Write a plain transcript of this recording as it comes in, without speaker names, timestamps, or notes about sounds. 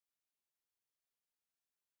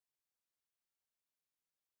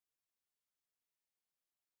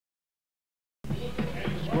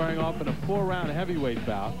squaring off in a 4-round heavyweight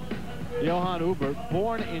bout. Johann Hubert,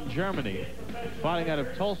 born in Germany, fighting out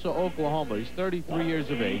of Tulsa, Oklahoma. He's 33 years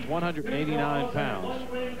of age, 189 pounds.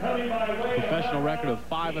 Professional record of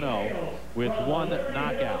 5-0 with 1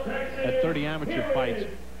 knockout at 30 amateur fights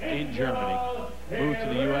in Germany. Moved to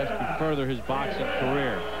the U.S. to further his boxing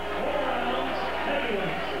career.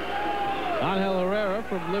 Angel Herrera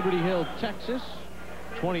from Liberty Hill, Texas,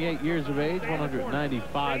 28 years of age,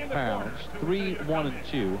 195 pounds,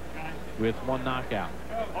 3-1-2 with 1 knockout.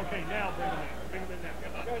 Okay, now bring him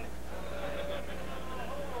in.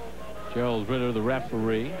 Gerald Ritter, the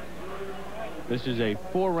referee. This is a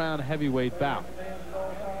 4-round heavyweight bout.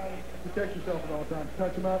 Protect yourself at all times.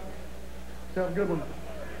 Touch him up. Let's have a good one.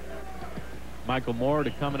 Michael Moore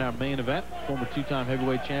to come in our main event. Former 2-time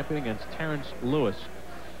heavyweight champion against Terrence Lewis.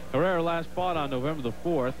 Herrera last fought on November the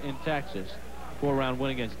 4th in Texas. 4-round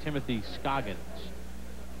win against Timothy Scoggins.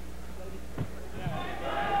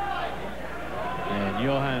 And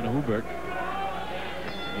Johann Hubert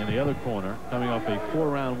in the other corner, coming off a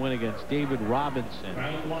 4-round win against David Robinson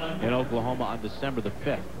in Oklahoma on December the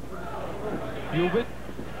 5th. Hubert,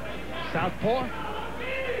 southpaw.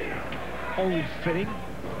 Only fitting,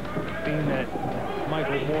 being that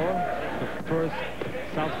Michael Moore, the first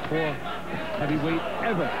southpaw heavyweight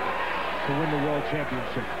ever to win the world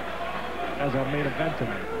championship, as our main event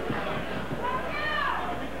tonight.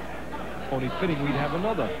 Only fitting we'd have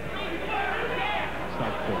another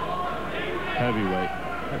southpaw Heavyweight.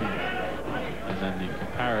 And then the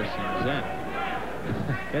comparisons end.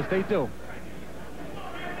 Yes, they do.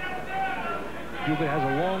 Hubert has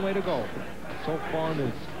a long way to go. So far in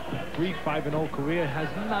his brief 5-0 career, has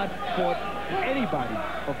not fought anybody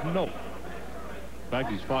of note. In fact,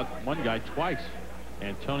 he's fought one guy twice.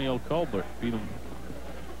 Antonio Colbert beat him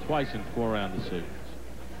twice in 4-round decisions.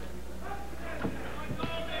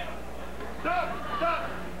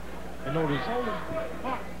 I noticed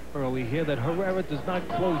early here that Herrera does not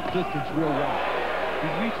close distance real well. He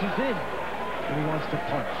reaches in and he wants to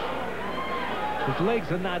punch. His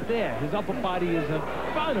legs are not there. His upper body is in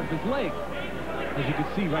front of his legs, as you can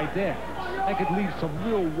see right there. That could leave some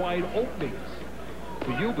real wide openings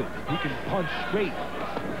for Hubert. He can punch straight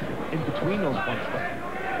in between those punches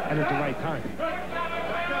and at the right time.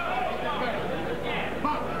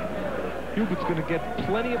 Hubert's going to get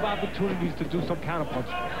plenty of opportunities to do some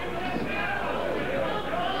counterpunching.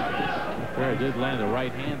 Herrera did land a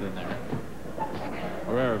right hand in there.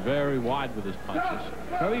 Herrera very wide with his punches.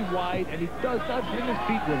 Very wide, and he does not bring his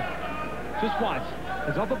feet with him. Just watch.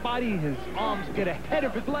 His upper body, his arms get ahead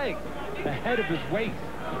of his legs, ahead of his waist.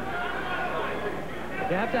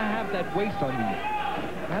 You have to have that waist under you.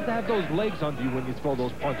 You have to have those legs under you when you throw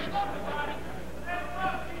those punches.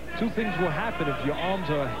 Two things will happen if your arms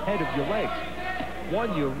are ahead of your legs.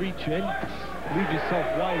 One, you'll reach in, leave yourself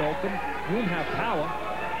wide open, you won't have power,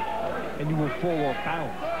 and you will fall off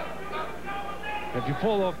balance. If you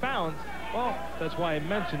fall off balance, well, that's why I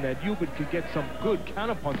mentioned that Hubert could get some good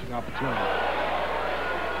counterpunching opportunities.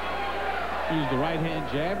 Used the right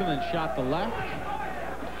hand jab and then shot the left.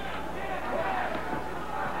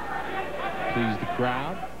 Please the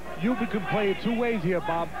crowd. Hubert can play it two ways here,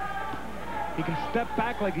 Bob. He can step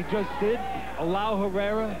back like he just did, allow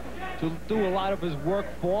Herrera to do a lot of his work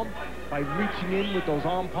for him by reaching in with those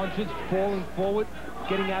arm punches, falling forward,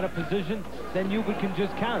 getting out of position. Then Hubert can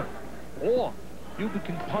just counter. Or Hubert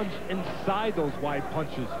can punch inside those wide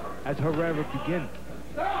punches as Herrera begins.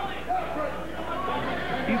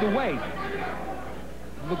 Either way,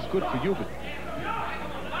 it looks good for Hubert.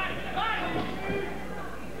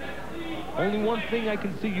 Only one thing I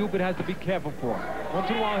can see Hubert has to be careful for. Once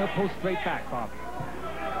in a while, he'll pull straight back, Bob.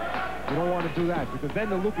 You don't want to do that, because then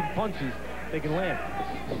the looping punches, they can land.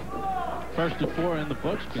 First to 4 in the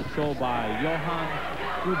books, controlled by Johann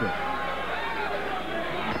Hubert.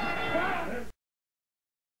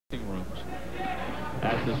 Rooms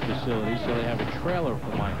at this facility, so they have a trailer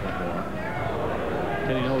for Michael Moore.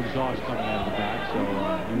 Getting no exhaust coming out of the back,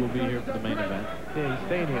 so he will be here for the main event. Yeah, he's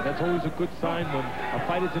staying here. That's always a good sign when a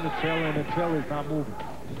fighter's in a trailer and the trailer is not moving.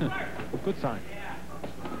 A good sign.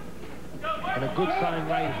 And a good sign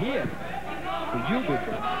right here for Hubert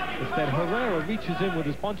is that Herrera reaches in with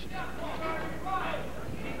his punches.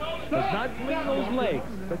 Does not bring those legs,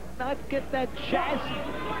 does not get that chassis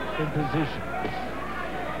in position.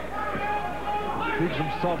 Leaves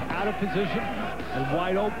himself out of position and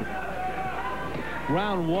wide open.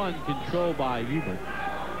 Round 1 controlled by Hubert.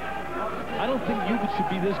 I don't think Hubert should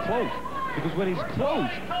be this close, because when he's close,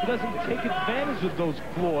 he doesn't take advantage of those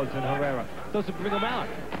claws in Herrera. Doesn't bring them out.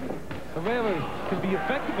 Herrera can be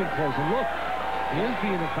effective in close, and look, He is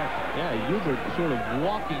being effective. Yeah, Hubert sort of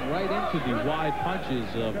walking right into the wide punches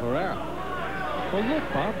of Herrera. Well, look,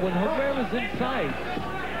 Bob, when Herrera's inside,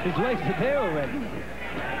 his legs are there already.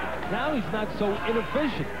 Now he's not so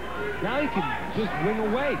inefficient. Now he can just wing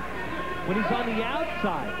away. When he's on the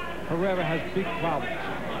outside, Herrera has big problems.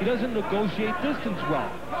 He doesn't negotiate distance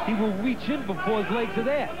well. He will reach in before his legs are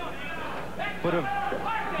there. But if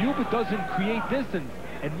Hubert doesn't create distance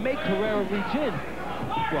and make Herrera reach in,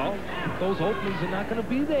 well, those openings are not going to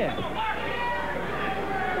be there.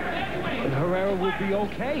 And Herrera will be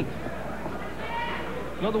okay.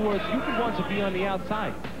 In other words, Hubert wants to be on the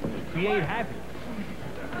outside, create havoc,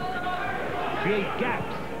 create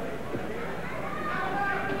gaps.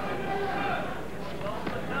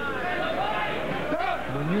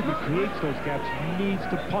 When Hubert creates those gaps, he needs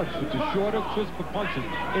to punch with the shorter, crisper punches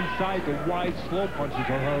inside the wide, slow punches of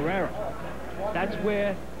Herrera. That's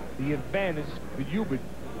where the advantage for Hubert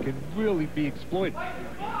can really be exploited. So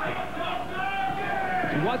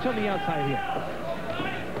watch on the outside here.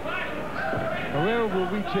 Herrera will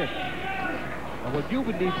reach in. And what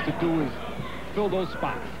Hubert needs to do is fill those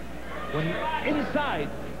spots. When inside,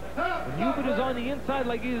 when Hubert is on the inside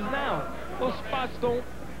like he is now, those spots don't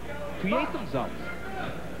create themselves.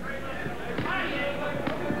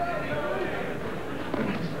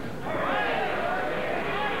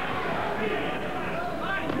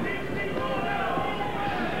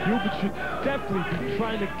 Hubert should definitely be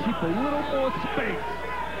trying to keep a little more space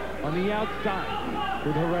on the outside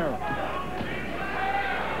with Herrera.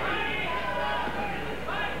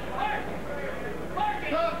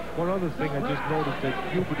 One other thing I just noticed that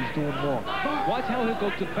Hubert is doing wrong. Watch how he'll go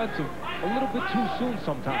defensive a little bit too soon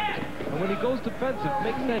sometimes. And when he goes defensive,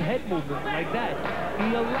 makes that head movement like that,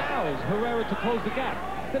 he allows Herrera to close the gap.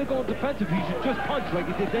 Instead of going defensive, he should just punch like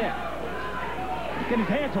he did there. Get his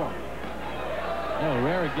hands on. Yeah,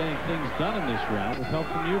 Herrera getting things done in this round with help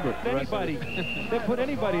from Hubert. Anybody, they put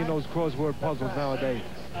anybody in those crossword puzzles nowadays.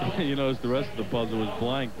 You notice the rest of the puzzle was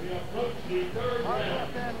blank.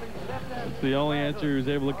 It's the only answer he was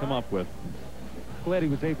able to come up with. Glad he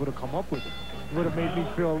was able to come up with it. It would have made me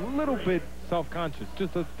feel a little bit self-conscious,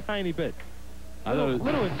 just a tiny bit. I thought it was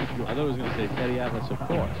going to say Teddy Atlas, of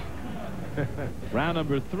course. Round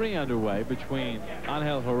number 3 underway between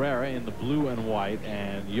Angel Herrera in the blue and white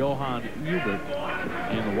and Johann Hubert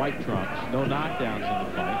in the white trunks. No knockdowns in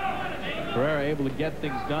the fight. Herrera able to get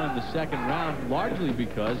things done in the second round, largely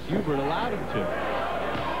because Hubert allowed him to.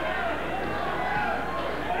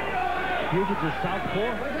 Hubert is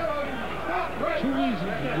southpaw. 2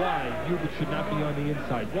 reasons why Hubert should not be on the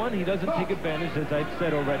inside. One, he doesn't take advantage, as I've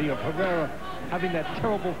said already, of Herrera having that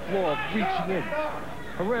terrible flaw of reaching in.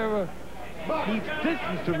 Herrera needs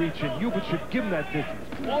distance to reach in. Hubert should give him that distance.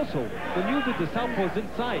 Also, when Hubert, the southpaw, is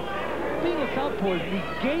inside, being a southpaw is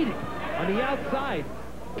negated. On the outside,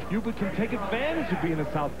 Hubert can take advantage of being a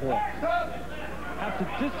southpaw. Have to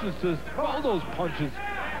distance to throw those punches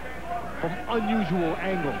from unusual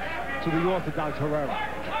angles to the orthodox Herrera.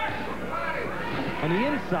 On the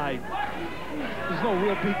inside, there's no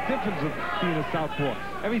real big difference of being a southpaw.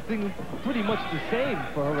 Everything pretty much the same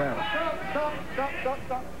for Herrera.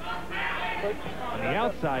 On the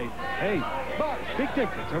outside, hey, big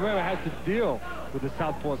difference. Herrera has to deal with the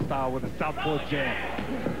southpaw style, with a southpaw jab.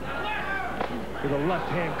 With a left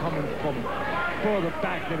hand coming from further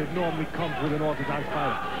back than it normally comes with an orthodox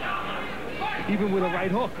fighter. Even with a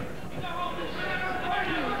right hook.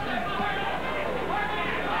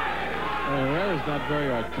 Herrera's not very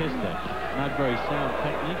artistic, not very sound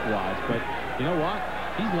technique-wise, but you know what?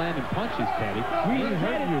 He's landing punches, Teddy. He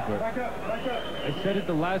hurt Hubert. I said it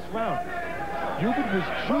the last round. Hubert was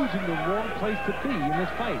choosing the wrong place to be in this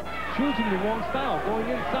fight. Choosing the wrong style, going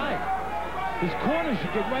inside. His corner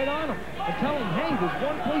should get right on him and tell him, hey, there's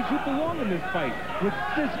one place you belong in this fight with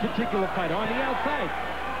this particular fighter on the outside.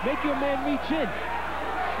 Make your man reach in.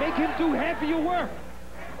 Make him do half of your work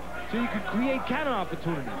so you can create counter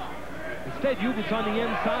opportunities. Instead, Hubert's on the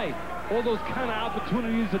inside. All those counter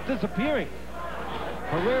opportunities are disappearing.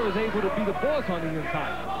 Herrera's able to be the boss on the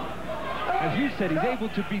inside. As you said, he's able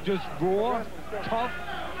to be just raw, tough,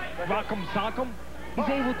 rock'em sock'em. He's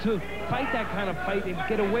able to fight that kind of fight and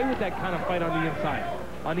get away with that kind of fight on the inside.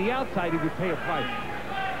 On the outside, he would pay a price.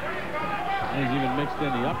 And he's even mixed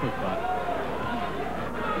in the uppercut.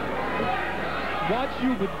 Watch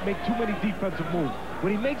Hubert make too many defensive moves.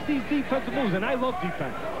 When he makes these defensive moves, and I love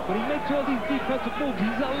defense, when he makes all these defensive moves,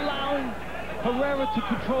 he's allowing Herrera to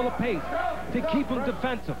control the pace, to keep him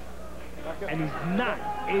defensive. And he's not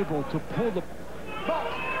able to pull the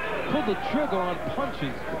trigger on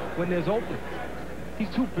punches when there's openings. He's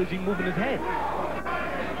too busy moving his head.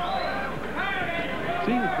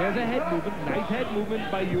 See, there's a head movement, nice head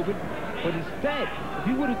movement by Hubert. But instead, if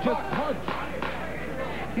he would have just punched,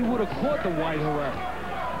 he would have caught the wide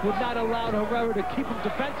Herrera. Would not allow Herrera to keep him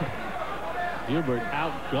defensive. Hubert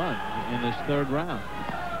outgunned in this third round.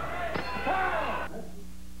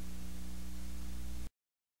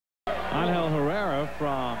 Angel Herrera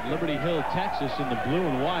from Liberty Hill, Texas, in the blue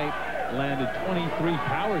and white, landed 23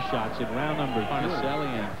 power shots in round number 2. Carnicelli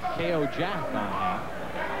and KO Jack on him.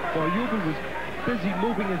 While Hubert was busy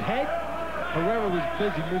moving his head, Herrera was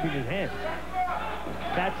busy moving his hands.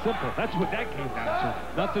 That's simple. That's what that came down to.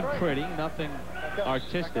 Nothing pretty, nothing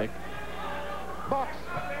artistic.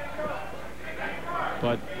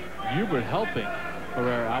 But Hubert helping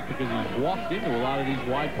Herrera out because he's walked into a lot of these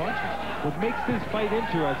wide punches. What makes this fight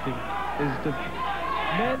interesting is the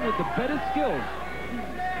man with the better skills,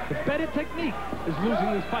 the better technique, is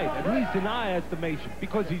losing this fight, at least in our estimation,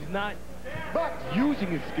 because he's not using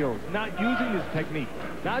his skills, not using his technique,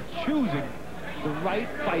 not choosing the right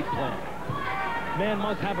fight plan. Man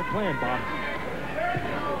must have a plan, Bob.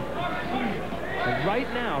 And right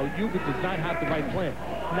now, Hubert does not have the right plan.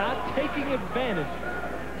 Not taking advantage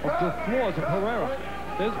of the flaws of Herrera.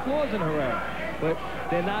 There's flaws in Herrera, but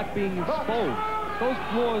they're not being exposed. Those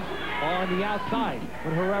flaws are on the outside.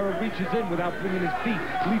 When Herrera reaches in without bringing his feet,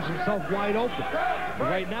 leaves himself wide open. But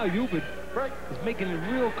right now, Hubert is making it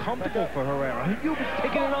real comfortable for Herrera. Hubert's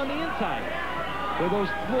taking it on the inside, where those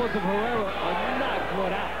flaws of Herrera are not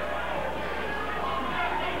brought out.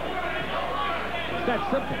 It's that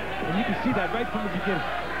simple, and you can see that right from the beginning.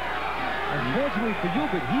 Unfortunately for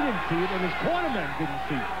Hubert, he didn't see it, and his cornerman didn't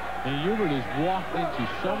see it. And Hubert has walked into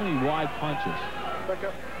so many wide punches.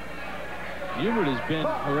 Hubert has been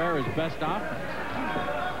Herrera's best offense.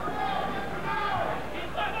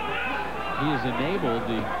 He has enabled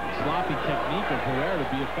the sloppy technique of Herrera to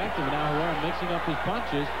be effective, and now Herrera mixing up his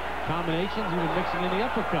punches, combinations, even mixing in the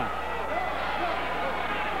uppercut.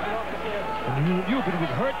 And Hubert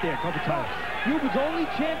was hurt there a couple times. Hubert's only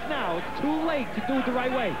chance now, it's too late to do it the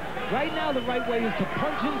right way. Right now, the right way is to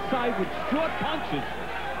punch inside with short punches.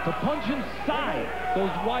 To punch inside those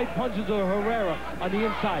wide punches of Herrera on the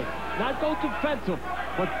inside. Not go defensive,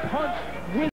 but punch with